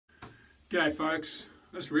G'day folks,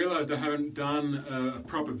 I just realised I haven't done a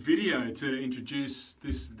proper video to introduce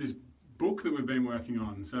this book that we've been working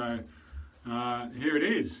on, so here it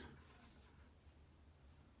is.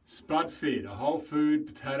 Spud Fit, a whole food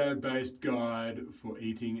potato based guide for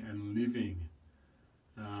eating and living.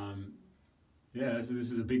 Yeah, so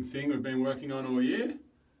this is a big thing we've been working on all year.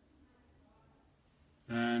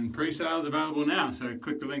 And pre-sales available now, so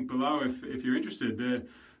click the link below if you're interested.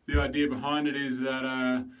 The idea behind it is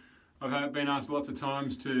that I've been asked lots of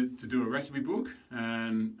times to do a recipe book,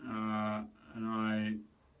 and I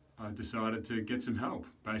decided to get some help,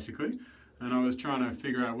 basically. And I was trying to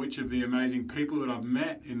figure out which of the amazing people that I've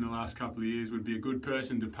met in the last couple of years would be a good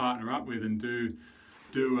person to partner up with and do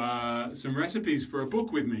some recipes for a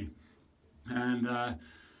book with me. And I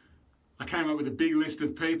came up with a big list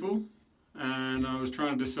of people, and I was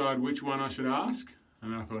trying to decide which one I should ask.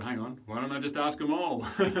 And I thought, hang on, why don't I just ask them all?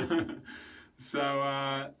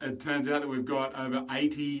 So it turns out that we've got over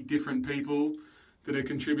 80 different people that have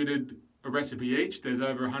contributed a recipe each. There's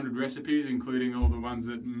over 100 recipes, including all the ones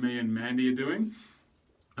that me and Mandy are doing.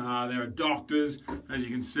 There are doctors, as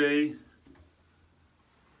you can see.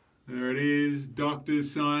 There it is,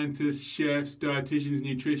 doctors, scientists, chefs, dietitians,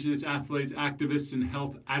 nutritionists, athletes, activists and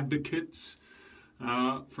health advocates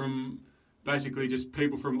from basically just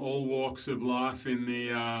people from all walks of life in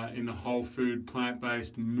the whole food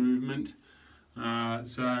plant-based movement.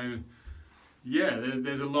 So yeah,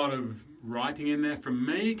 there's a lot of writing in there from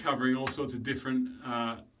me covering all sorts of different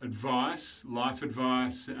advice, life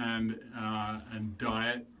advice and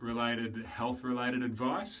diet-related, health-related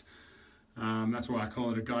advice. That's why I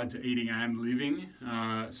call it a guide to eating and living.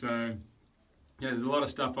 So yeah, there's a lot of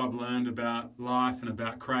stuff I've learned about life and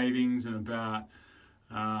about cravings and about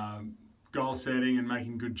goal setting and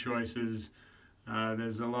making good choices.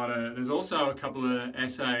 There's also a couple of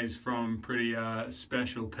essays from pretty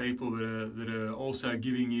special people that are also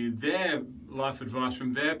giving you their life advice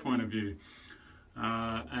from their point of view,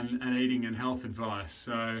 and eating and health advice.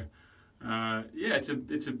 So yeah, it's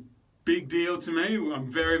a big deal to me.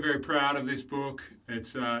 I'm very, very proud of this book.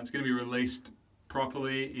 It's going to be released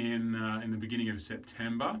properly in the beginning of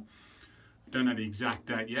September. I don't know the exact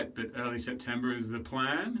date yet, but early September is the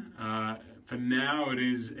plan. For now, it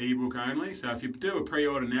is ebook only. So if you do a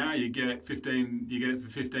pre-order now, you get it for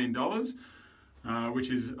 $15, which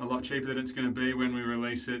is a lot cheaper than it's going to be when we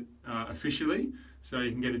release it officially. So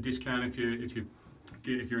you can get a discount if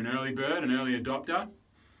you're an early bird, an early adopter.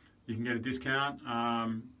 You can get a discount,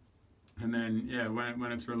 and then yeah,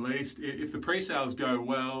 when it's released, if the pre-sales go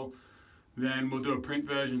well, then we'll do a print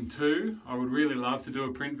version too. I would really love to do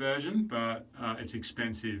a print version, but it's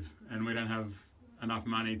expensive and we don't have enough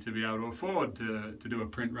money to be able to afford to do a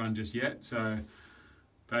print run just yet. So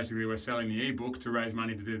basically we're selling the ebook to raise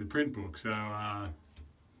money to do the print book. So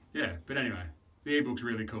yeah, but anyway, the ebook's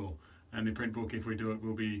really cool, and the print book, if we do it,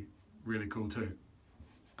 will be really cool too.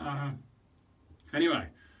 Anyway,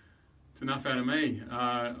 it's enough out of me.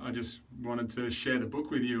 I just wanted to share the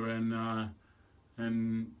book with you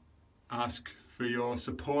and ask for your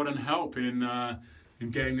support and help in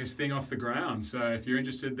getting this thing off the ground. So if you're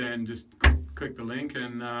interested, then just click the link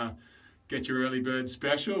and get your early bird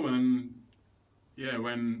special, and yeah,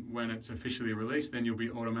 when it's officially released, then you'll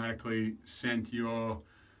be automatically sent your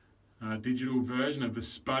digital version of the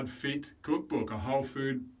Spud Fit cookbook, a whole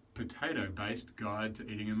food potato based guide to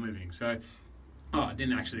eating and living. So I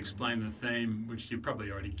didn't actually explain the theme, which you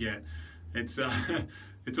probably already get. It's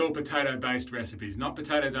it's all potato-based recipes, not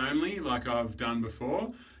potatoes only like I've done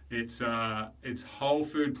before. It's whole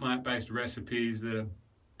food plant-based recipes that are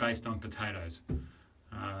based on potatoes.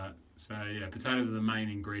 So yeah, potatoes are the main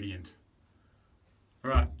ingredient.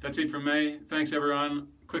 All right, that's it from me. Thanks everyone.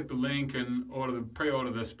 Click the link and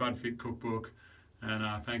pre-order the Spud Fit cookbook.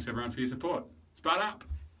 And thanks everyone for your support. Spud up!